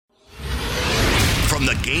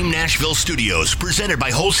From the Game Nashville studios, presented by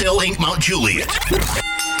Wholesale Inc. Mount Juliet.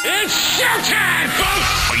 It's showtime,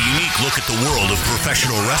 folks! A unique look at the world of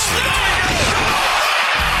professional wrestling.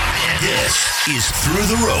 This is Through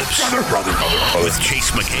the Ropes. Brother. With Chase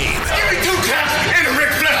McCabe. Give me 2 taps and a Ric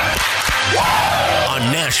Flair.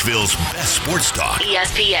 On Nashville's best sports talk.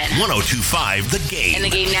 ESPN 102.5 The Game. and the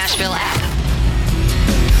Game Nashville app.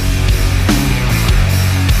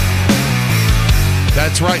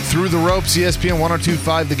 That's right, Through the Ropes, ESPN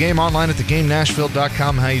 102.5 The Game, online at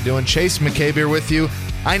thegamenashville.com. How you doing? Chase McCabe here with you.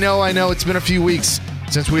 I know, it's been a few weeks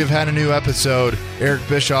since we have had a new episode, Eric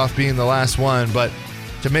Bischoff being the last one, but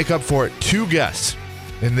to make up for it, 2 guests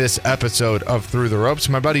in this episode of Through the Ropes.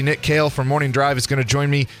 My buddy Nick Kayal from Morning Drive is going to join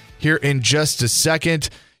me here in just a second.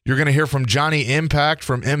 You're going to hear from Johnny Impact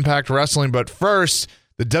from Impact Wrestling, but first,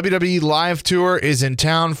 the WWE Live Tour is in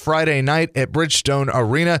town Friday night at Bridgestone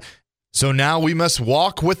Arena. So now we must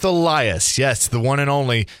walk with Elias. Yes, the one and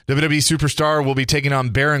only WWE Superstar will be taking on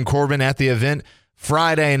Baron Corbin at the event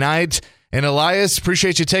Friday night. And Elias,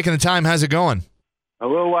 appreciate you taking the time. How's it going?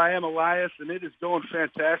 Hello, I am Elias, and it is going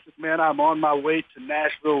fantastic, man. I'm on my way to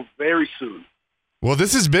Nashville very soon. Well,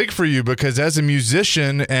 this is big for you because as a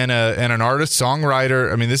musician and an artist,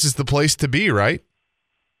 songwriter, I mean, this is the place to be, right?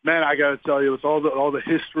 Man, I got to tell you, with all the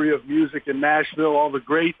history of music in Nashville, all the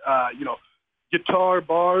great, guitar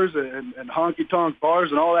bars and honky-tonk bars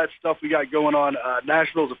and all that stuff we got going on,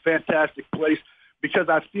 Nashville is a fantastic place because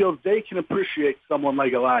I feel they can appreciate someone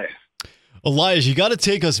like Elias. Elias, you got to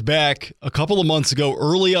take us back a couple of months ago,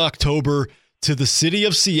 early October, to the city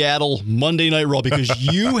of Seattle, Monday Night Raw, because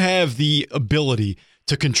you have the ability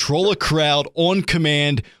to control a crowd on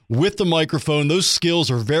command with the microphone. Those skills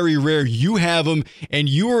are very rare. You have them, and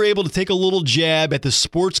you were able to take a little jab at the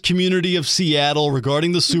sports community of Seattle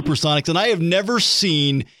regarding the Supersonics, and I have never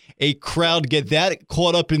seen a crowd get that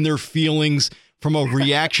caught up in their feelings from a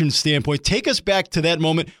reaction standpoint. Take us back to that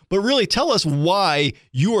moment, but really tell us why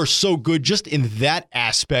you are so good just in that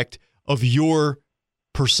aspect of your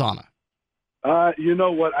persona. You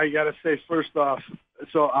know what, I got to say first off,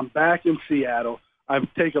 so I'm back in Seattle. I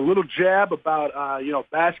take a little jab about,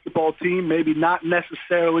 basketball team, maybe not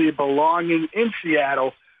necessarily belonging in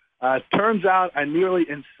Seattle. Turns out I nearly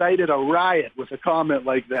incited a riot with a comment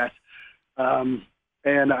like that.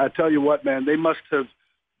 And I tell you what, man, they must have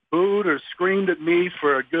booed or screamed at me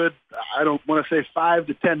for a good, I don't want to say 5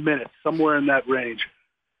 to 10 minutes, somewhere in that range.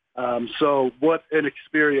 So what an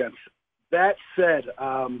experience. That said,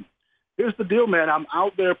 here's the deal, man. I'm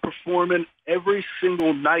out there performing every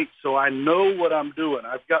single night, so I know what I'm doing.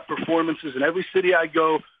 I've got performances in every city I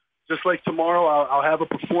go. Just like tomorrow, I'll have a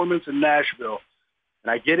performance in Nashville.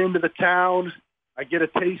 And I get into the town. I get a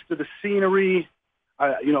taste of the scenery.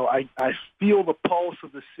 I feel the pulse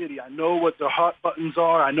of the city. I know what their hot buttons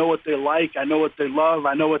are. I know what they like. I know what they love.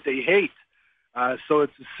 I know what they hate. So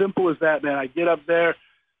it's as simple as that, man. I get up there.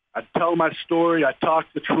 I tell my story. I talk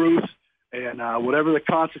the truth. And whatever the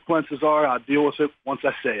consequences are, I'll deal with it once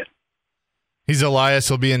I say it. He's Elias.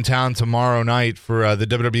 He'll be in town tomorrow night for the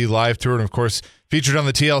WWE Live Tour, and of course, featured on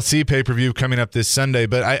the TLC pay-per-view coming up this Sunday.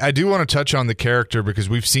 But I do want to touch on the character because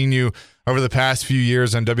we've seen you over the past few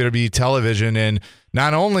years on WWE television, and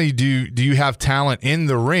not only do you have talent in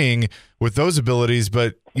the ring with those abilities,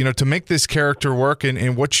 but to make this character work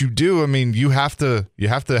and what you do, I mean, you have to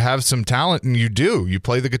have some talent, and you do. You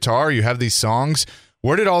play the guitar, you have these songs.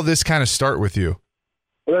 Where did all this kind of start with you?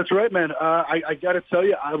 Well, that's right, man. I got to tell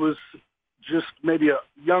you, I was just maybe a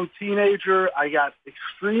young teenager. I got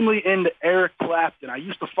extremely into Eric Clapton. I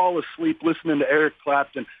used to fall asleep listening to Eric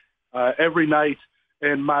Clapton every night,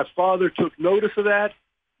 and my father took notice of that.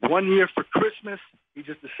 One year for Christmas, he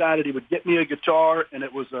just decided he would get me a guitar, and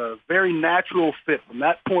it was a very natural fit. From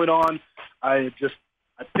that point on, I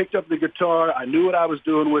picked up the guitar. I knew what I was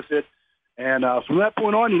doing with it. And from that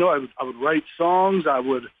point on, I would write songs. I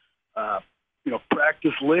would,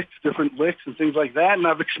 practice different licks and things like that. And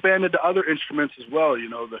I've expanded to other instruments as well,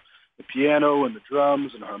 the piano and the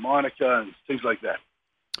drums and harmonica and things like that.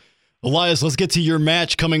 Elias, let's get to your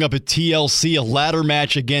match coming up at TLC, a ladder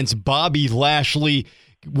match against Bobby Lashley.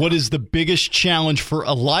 What is the biggest challenge for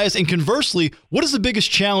Elias? And conversely, what is the biggest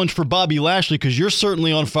challenge for Bobby Lashley? Because you're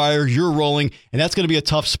certainly on fire, you're rolling, and that's going to be a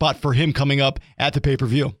tough spot for him coming up at the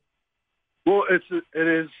pay-per-view. Well, it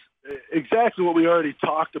is exactly what we already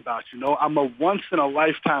talked about. I'm a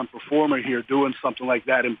once-in-a-lifetime performer here doing something like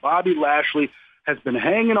that, and Bobby Lashley has been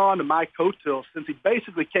hanging on to my coattails since he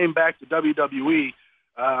basically came back to WWE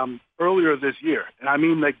earlier this year. And, I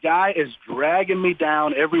mean, the guy is dragging me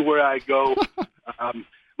down everywhere I go.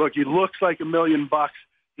 Look, he looks like $1 million.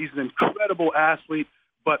 He's an incredible athlete,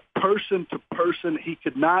 but person to person, he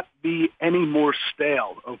could not be any more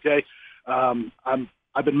stale, okay?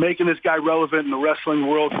 I've been making this guy relevant in the wrestling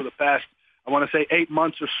world for the past, I want to say 8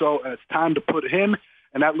 months or so, and it's time to put him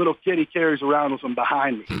and that little kid he carries around with him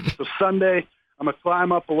behind me. So Sunday, I'm going to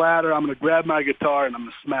climb up a ladder, I'm going to grab my guitar, and I'm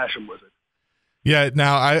going to smash him with it. Yeah,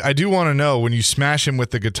 now I do want to know, when you smash him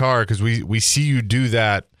with the guitar, because we see you do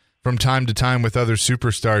that from time to time with other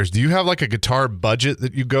superstars, do you have like a guitar budget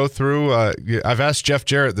that you go through? I've asked Jeff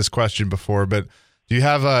Jarrett this question before, but do you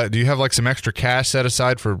have like some extra cash set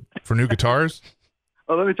aside for new guitars?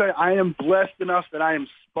 Well, let me tell you, I am blessed enough that I am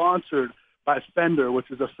sponsored by Fender, which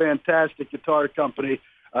is a fantastic guitar company.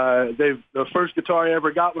 The first guitar I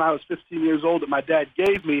ever got when I was 15 years old that my dad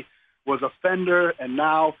gave me was a Fender, and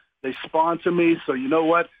now they sponsor me. So you know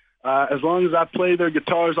what? As long as I play their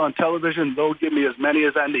guitars on television, they'll give me as many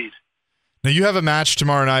as I need. Now, you have a match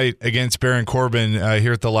tomorrow night against Baron Corbin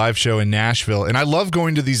here at the live show in Nashville. And I love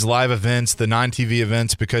going to these live events, the non-TV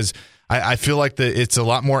events, because I feel like it's a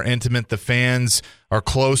lot more intimate. The fans are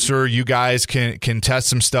closer. You guys can test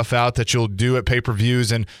some stuff out that you'll do at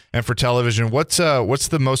pay-per-views and for television. What's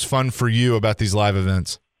the most fun for you about these live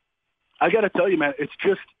events? I got to tell you, man, it's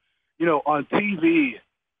just, on TV,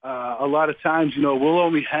 a lot of times, we'll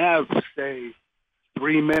only have, say,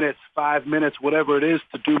 3 minutes, 5 minutes, whatever it is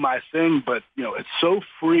to do my thing. But, it's so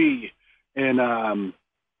free and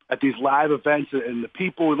at these live events, and the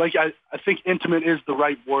people, like I think intimate is the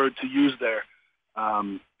right word to use there.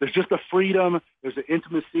 There's just a freedom. There's an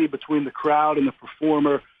intimacy between the crowd and the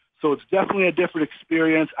performer. So it's definitely a different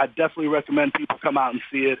experience. I definitely recommend people come out and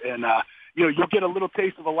see it. And, you'll get a little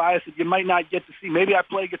taste of Elias that you might not get to see. Maybe I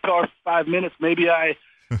play guitar for 5 minutes. Maybe I,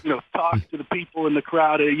 talk to the people in the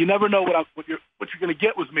crowd. You never know what you're going to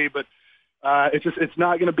get with me, but it's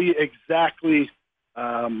not going to be exactly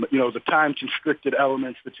the time-constricted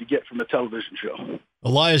elements that you get from the television show.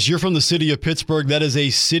 Elias, you're from the city of Pittsburgh. That is a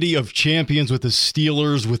city of champions with the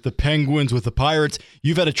Steelers, with the Penguins, with the Pirates.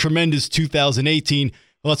 You've had a tremendous 2018.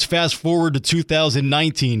 Let's fast forward to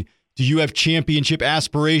 2019. Do you have championship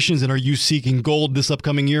aspirations, and are you seeking gold this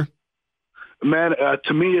upcoming year? Man,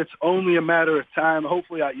 to me, it's only a matter of time.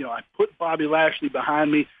 Hopefully, I put Bobby Lashley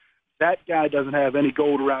behind me. That guy doesn't have any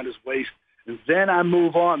gold around his waist. And then I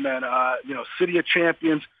move on, man. City of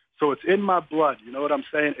champions. So it's in my blood. You know what I'm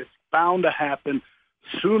saying? It's bound to happen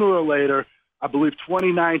sooner or later. I believe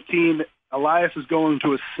 2019, Elias is going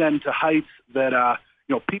to ascend to heights that,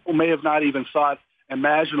 people may have not even thought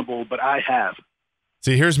imaginable, but I have.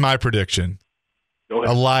 See, here's my prediction. Go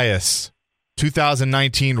ahead. Elias,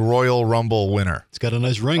 2019 Royal Rumble winner. It's got a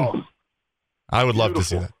nice ring. Oh, I would love to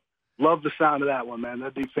see that. Love the sound of that one, man.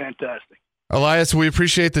 That'd be fantastic. Elias, we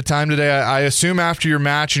appreciate the time today. I assume after your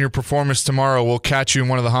match and your performance tomorrow, we'll catch you in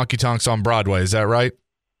one of the honky-tonks on Broadway. Is that right?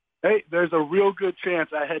 Hey, there's a real good chance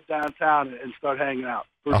I head downtown and start hanging out,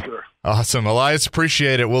 for sure. Awesome. Elias,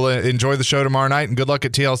 appreciate it. We'll enjoy the show tomorrow night, and good luck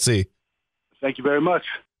at TLC. Thank you very much.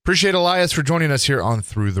 Appreciate Elias for joining us here on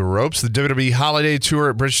Through the Ropes, the WWE Holiday Tour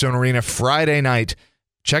at Bridgestone Arena Friday night.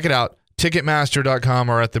 Check it out, Ticketmaster.com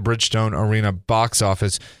or at the Bridgestone Arena box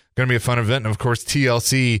office. Going to be a fun event, and of course,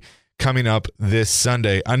 TLC coming up this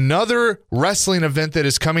Sunday. Another wrestling event that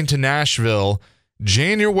is coming to Nashville,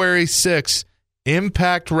 January 6th,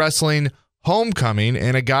 Impact Wrestling Homecoming,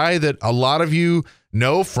 and a guy that a lot of you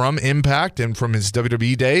know from Impact and from his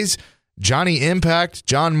WWE days, Johnny Impact,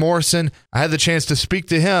 John Morrison. I had the chance to speak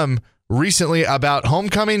to him recently about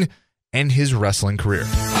Homecoming and his wrestling career.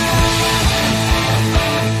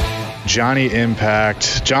 Johnny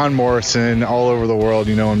Impact, John Morrison, all over the world.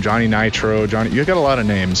 You know him, Johnny Nitro. Johnny, you got a lot of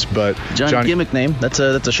names, but Johnny gimmick name. That's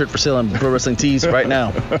a shirt for sale on Pro Wrestling Tees right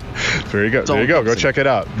now. There you go. There you go. Go check it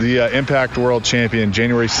out. The Impact World Champion,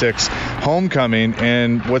 January 6th, Homecoming.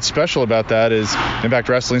 And what's special about that is Impact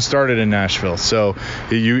Wrestling started in Nashville, so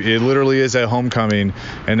it literally is a homecoming,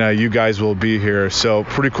 and you guys will be here. So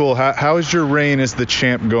pretty cool. How is your reign as the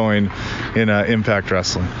champ going in Impact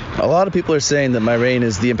Wrestling? A lot of people are saying that my reign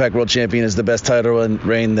as the Impact World Champion is the best title and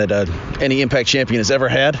reign that any Impact champion has ever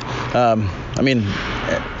had. I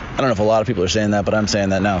don't know if a lot of people are saying that, but I'm saying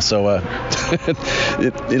that now. So,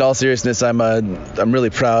 in all seriousness, I'm really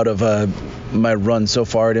proud of my run so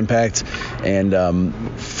far at Impact, and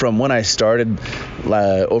from when I started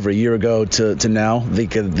over a year ago to now,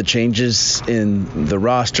 the changes in the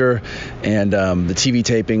roster and the TV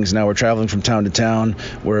tapings. Now we're traveling from town to town.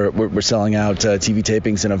 We're selling out TV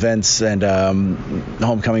tapings and events, and the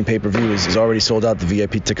Homecoming pay-per-view is already sold out. The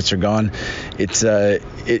VIP tickets are gone.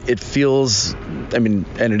 It feels, and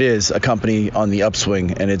it is a company on the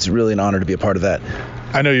upswing, and it's really an honor to be a part of that.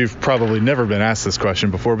 I know you've probably never been asked this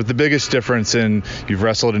question before, but the biggest difference in you've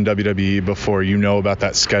wrestled in WWE before, you know about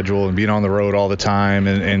that schedule and being on the road all the time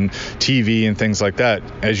and TV and things like that.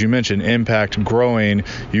 As you mentioned, Impact growing,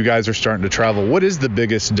 you guys are starting to travel. What is the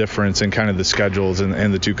biggest difference in kind of the schedules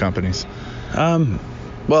and the two companies?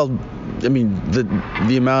 Well, I mean,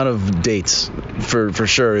 the amount of dates for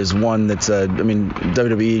sure is one that's,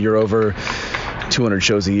 WWE, you're over 200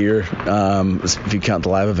 shows a year, if you count the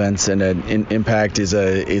live events, and Impact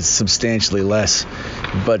is substantially less.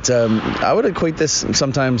 But I would equate this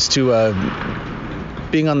sometimes to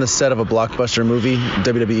being on the set of a blockbuster movie,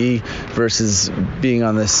 WWE, versus being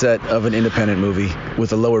on the set of an independent movie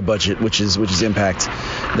with a lower budget, which is Impact.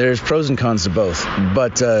 There's pros and cons to both.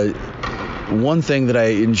 But one thing that I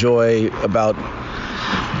enjoy about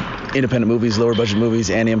independent movies, lower budget movies,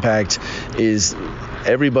 and Impact is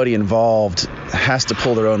everybody involved has to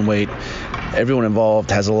pull their own weight. Everyone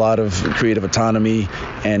involved has a lot of creative autonomy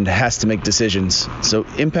and has to make decisions. So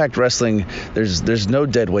Impact Wrestling, there's no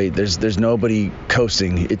dead weight. There's nobody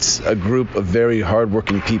coasting. It's a group of very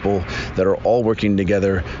hardworking people that are all working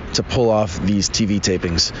together to pull off these TV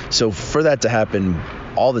tapings. So for that to happen,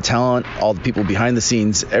 all the talent, all the people behind the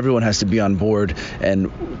scenes, everyone has to be on board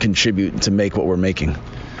and contribute to make what we're making.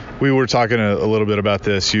 We were talking a little bit about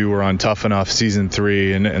this. You were on Tough Enough season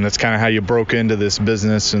 3, and that's kind of how you broke into this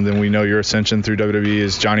business. And then we know your ascension through WWE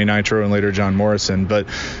is Johnny Nitro and later John Morrison. But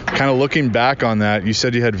kind of looking back on that, you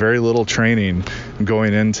said you had very little training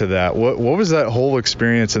going into that. What was that whole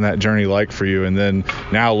experience and that journey like for you? And then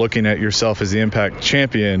now looking at yourself as the Impact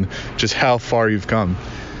champion, just how far you've come.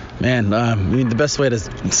 Man, the best way to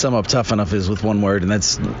sum up Tough Enough is with one word, and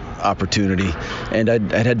that's opportunity. And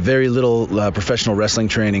I'd had very little professional wrestling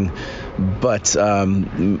training, but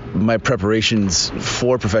my preparations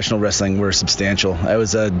for professional wrestling were substantial.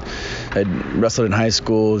 I'd wrestled in high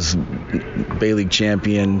school, was Bay League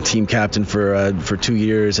champion, team captain for 2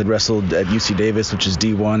 years. I'd wrestled at UC Davis, which is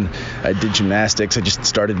D1. I did gymnastics. I just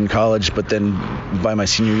started in college, but then by my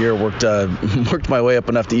senior year, worked my way up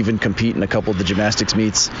enough to even compete in a couple of the gymnastics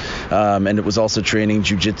meets. And it was also training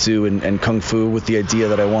jiu-jitsu and kung fu with the idea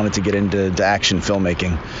that I wanted to get into action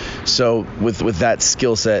filmmaking. So with that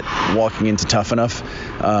skill set, walking into Tough Enough,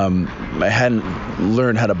 I hadn't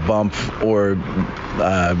learned how to bump or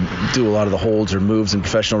do a lot of the holds or moves in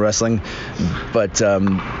professional wrestling, but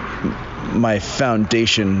my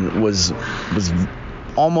foundation was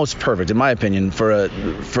almost perfect, in my opinion, for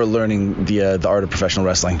learning the art of professional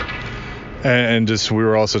wrestling. And just we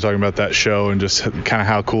were also talking about that show and just kind of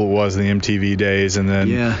how cool it was in the MTV days, and then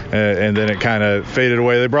and then it kind of faded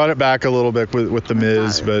away. They brought it back a little bit with the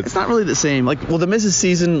Miz, but it's not really the same. The Miz's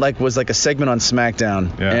season was like a segment on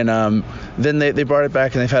SmackDown, and then they brought it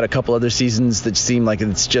back, and they've had a couple other seasons that seem like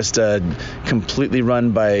it's just completely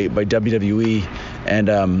run by WWE, and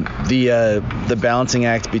the balancing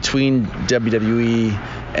act between WWE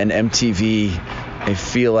and MTV, I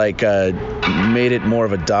feel like made it more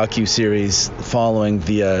of a docu-series following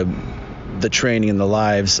the training and the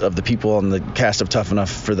lives of the people on the cast of Tough Enough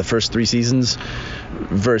for the first 3 seasons,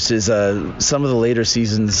 versus some of the later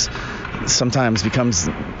seasons sometimes becomes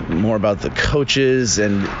more about the coaches,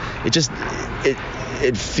 and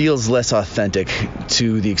it feels less authentic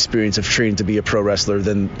to the experience of training to be a pro wrestler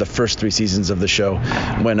than the first 3 seasons of the show,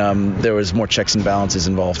 when there was more checks and balances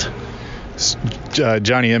involved.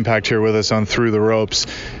 Johnny Impact here with us on Through the Ropes.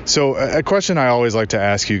 So a question I always like to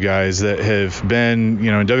ask you guys that have been,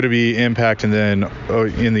 in WWE, Impact, and then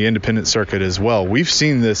in the independent circuit as well. We've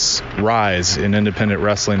seen this rise in independent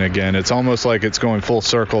wrestling again. It's almost like it's going full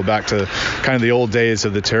circle back to kind of the old days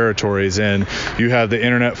of the territories. And you have the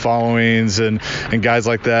internet followings and guys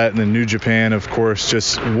like that, and then New Japan, of course.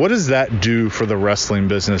 Just what does that do for the wrestling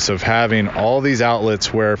business of having all these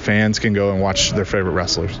outlets where fans can go and watch their favorite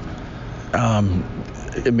wrestlers?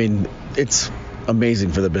 It's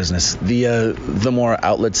amazing for the business. The more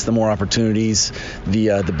outlets, the more opportunities,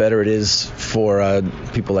 the better it is for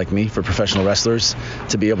people like me, for professional wrestlers,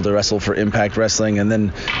 to be able to wrestle for Impact Wrestling, and then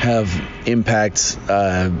have Impact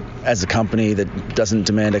as a company that doesn't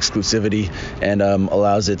demand exclusivity and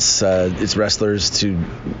allows its wrestlers to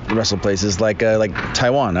wrestle places like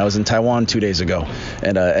Taiwan. I was in Taiwan 2 days ago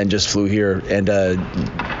and just flew here, and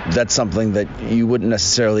that's something that you wouldn't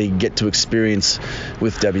necessarily get to experience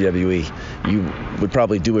with WWE. You would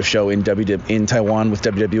probably do a show in Taiwan with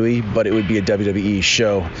WWE, but it would be a WWE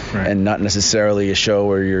show, right, and not necessarily a show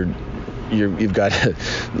where you've got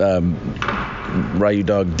Ryu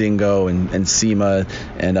Dog Dingo and Seema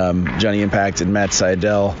and Johnny Impact and Matt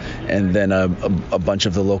Sydal, and then a bunch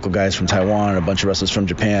of the local guys from Taiwan and a bunch of wrestlers from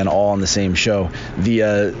Japan all on the same show.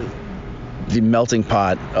 The melting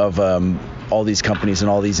pot of all these companies and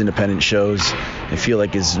all these independent shows, I feel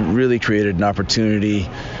like has really created an opportunity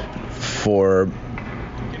for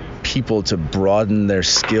people to broaden their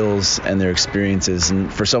skills and their experiences.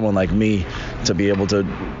 And for someone like me to be able to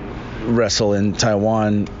wrestle in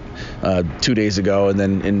Taiwan 2 days ago, and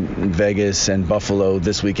then in Vegas and Buffalo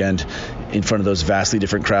this weekend in front of those vastly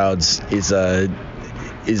different crowds is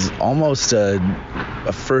almost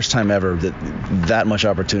a first time ever that much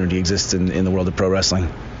opportunity exists in the world of pro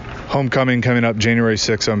wrestling. Homecoming coming up January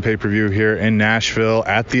 6th on pay-per-view here in Nashville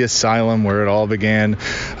at the Asylum, where it all began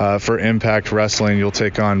for Impact Wrestling. You'll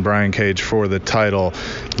take on Brian Cage for the title.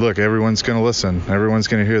 Look, everyone's going to listen. Everyone's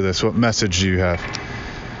going to hear this. What message do you have?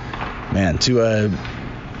 Man, to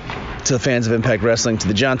the fans of Impact Wrestling, to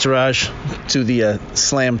the Jontourage, to the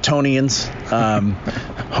Slamtonians,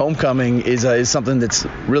 Homecoming is something that's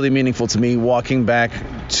really meaningful to me. Walking back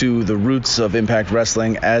to the roots of Impact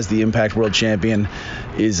Wrestling as the Impact World Champion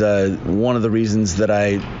is one of the reasons that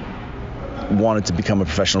I wanted to become a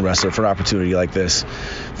professional wrestler, for an opportunity like this.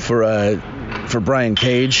 For Brian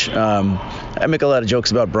Cage, I make a lot of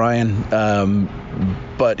jokes about Brian,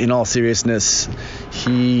 but in all seriousness,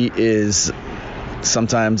 he is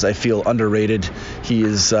sometimes I feel underrated. He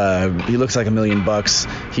looks like $1 million.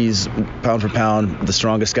 He's pound for pound the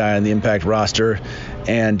strongest guy on the Impact roster,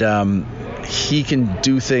 and he can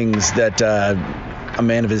do things that a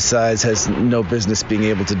man of his size has no business being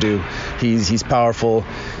able to do. He's powerful,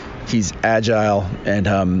 he's agile,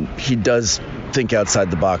 and he does think outside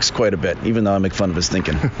the box quite a bit, even though I make fun of his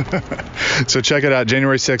thinking. So check it out,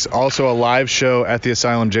 January 6th. Also a live show at the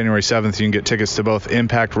Asylum January 7th. You can get tickets to both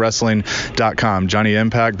ImpactWrestling.com. Johnny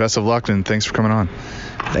Impact, best of luck, and thanks for coming on.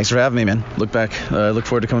 Thanks for having me, man. Look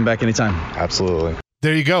forward to coming back anytime. Absolutely.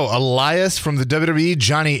 There you go. Elias from the WWE,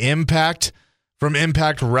 Johnny Impact from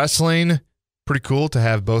Impact Wrestling. Pretty cool to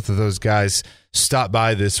have both of those guys stop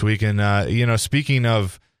by this week. And, speaking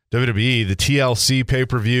of WWE, the TLC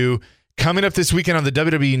pay-per-view coming up this weekend on the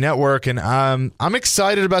WWE Network, and I'm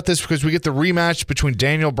excited about this because we get the rematch between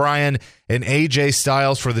Daniel Bryan and AJ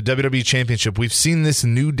Styles for the WWE Championship. We've seen this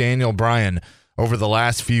new Daniel Bryan over the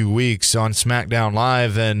last few weeks on SmackDown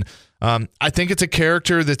Live, and I think it's a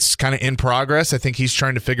character that's kind of in progress. I think he's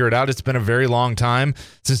trying to figure it out. It's been a very long time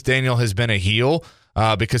since Daniel has been a heel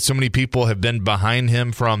because so many people have been behind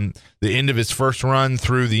him from the end of his first run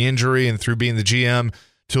through the injury and through being the GM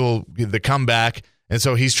till the comeback. And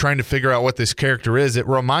so he's trying to figure out what this character is. It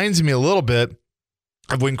reminds me a little bit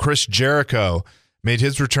of when Chris Jericho made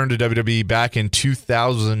his return to WWE back in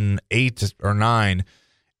 2008 or 9,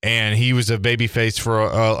 and he was a babyface for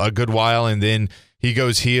a good while, and then he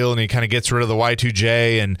goes heel and he kind of gets rid of the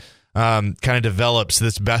Y2J and kind of develops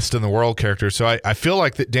this best in the world character. So I feel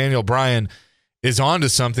like that Daniel Bryan is onto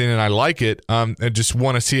something, and I like it. I just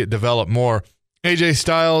want to see it develop more. AJ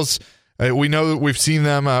Styles, we know that we've seen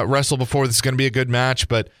them wrestle before. This is going to be a good match,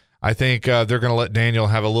 but I think they're going to let Daniel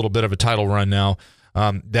have a little bit of a title run now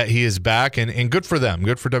that he is back, and good for them.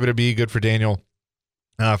 Good for WWE, good for Daniel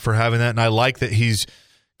for having that, and I like that he's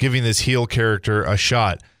giving this heel character a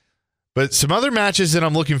shot. But some other matches that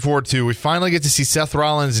I'm looking forward to, we finally get to see Seth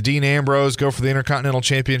Rollins, Dean Ambrose go for the Intercontinental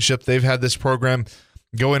Championship. They've had this program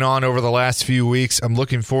going on over the last few weeks. I'm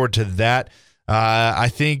looking forward to that. I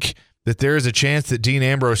think that there is a chance that Dean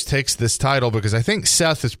Ambrose takes this title because I think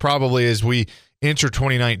Seth is probably, as we enter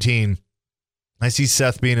 2019, I see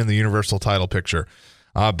Seth being in the Universal title picture.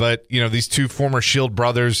 But, these two former Shield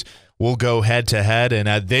brothers will go head-to-head,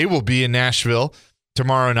 and they will be in Nashville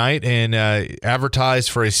tomorrow night and advertise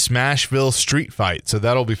for a Smashville street fight. So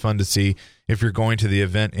that'll be fun to see if you're going to the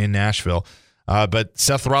event in Nashville. But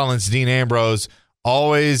Seth Rollins, Dean Ambrose,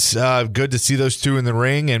 always good to see those two in the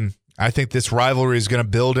ring, and I think this rivalry is going to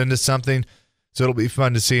build into something, so it'll be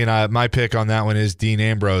fun to see, and my pick on that one is Dean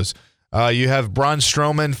Ambrose. You have Braun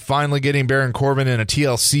Strowman finally getting Baron Corbin in a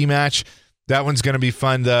TLC match. That one's going to be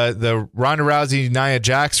fun. The Ronda Rousey, Nia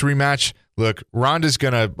Jax rematch. Look, Ronda's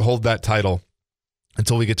going to hold that title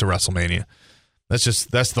until we get to WrestleMania.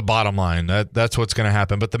 That's the bottom line. That's what's going to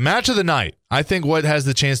happen. But the match of the night, I think what has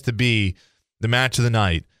the chance to be the match of the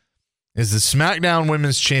night is the SmackDown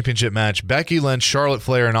Women's Championship match, Becky Lynch, Charlotte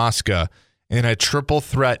Flair, and Asuka in a triple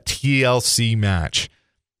threat TLC match.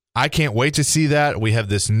 I can't wait to see that. We have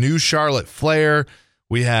this new Charlotte Flair.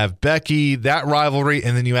 We have Becky, that rivalry,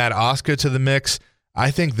 and then you add Asuka to the mix.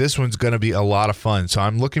 I think this one's going to be a lot of fun. So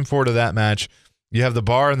I'm looking forward to that match. You have the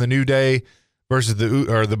Bar and the New Day versus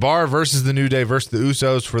the Bar versus the New Day versus the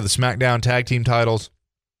Usos for the SmackDown Tag Team titles.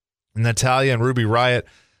 Natalya and Ruby Riott.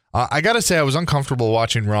 I got to say, I was uncomfortable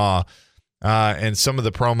watching Raw and some of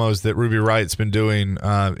the promos that Ruby Riott's been doing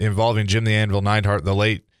involving Jim the Anvil Neidhart, the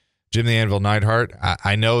late Jim the Anvil Neidhart.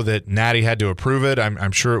 I know that Natty had to approve it.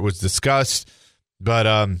 I'm sure it was discussed,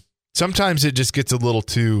 but sometimes it just gets a little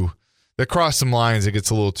too. They cross some lines. It gets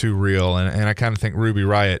a little too real, and I kind of think Ruby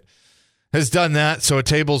Riott has done that. So a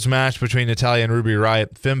tables match between Natalya and Ruby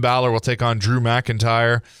Riott. Finn Balor will take on Drew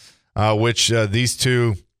McIntyre, which these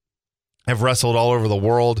two have wrestled all over the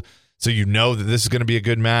world. So you know that this is going to be a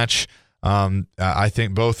good match. I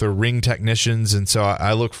think both are ring technicians, and so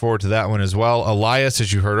I look forward to that one as well. Elias,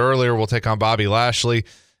 as you heard earlier, will take on Bobby Lashley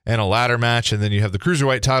in a ladder match, and then you have the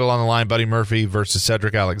Cruiserweight title on the line, Buddy Murphy versus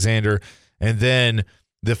Cedric Alexander, and then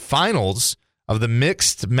the finals of the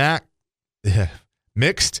mixed match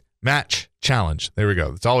challenge. There we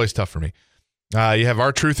go. It's always tough for me. You have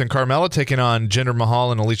R-Truth and Carmella taking on Jinder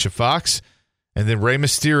Mahal and Alicia Fox, and then Rey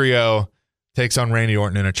Mysterio takes on Randy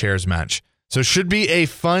Orton in a chairs match. So should be a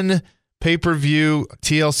fun pay-per-view,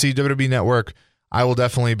 TLC, WWE Network. I will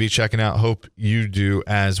definitely be checking out. Hope you do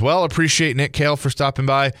as well. Appreciate Nick Kayal for stopping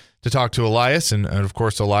by to talk to Elias, and of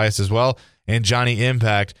course Elias as well, and Johnny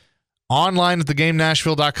Impact. Online at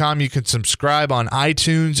thegamenashville.com. You can subscribe on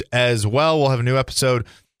iTunes as well. We'll have a new episode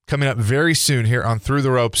coming up very soon here on Through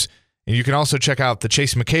the Ropes. And you can also check out the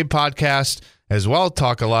Chase McCabe podcast as well.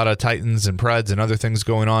 Talk a lot of Titans and Preds and other things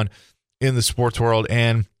going on in the sports world,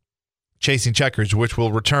 and Chasing Checkers, which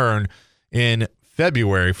will return in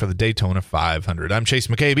February for the Daytona 500. I'm Chase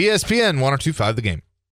McCabe, ESPN 102.5 The Game.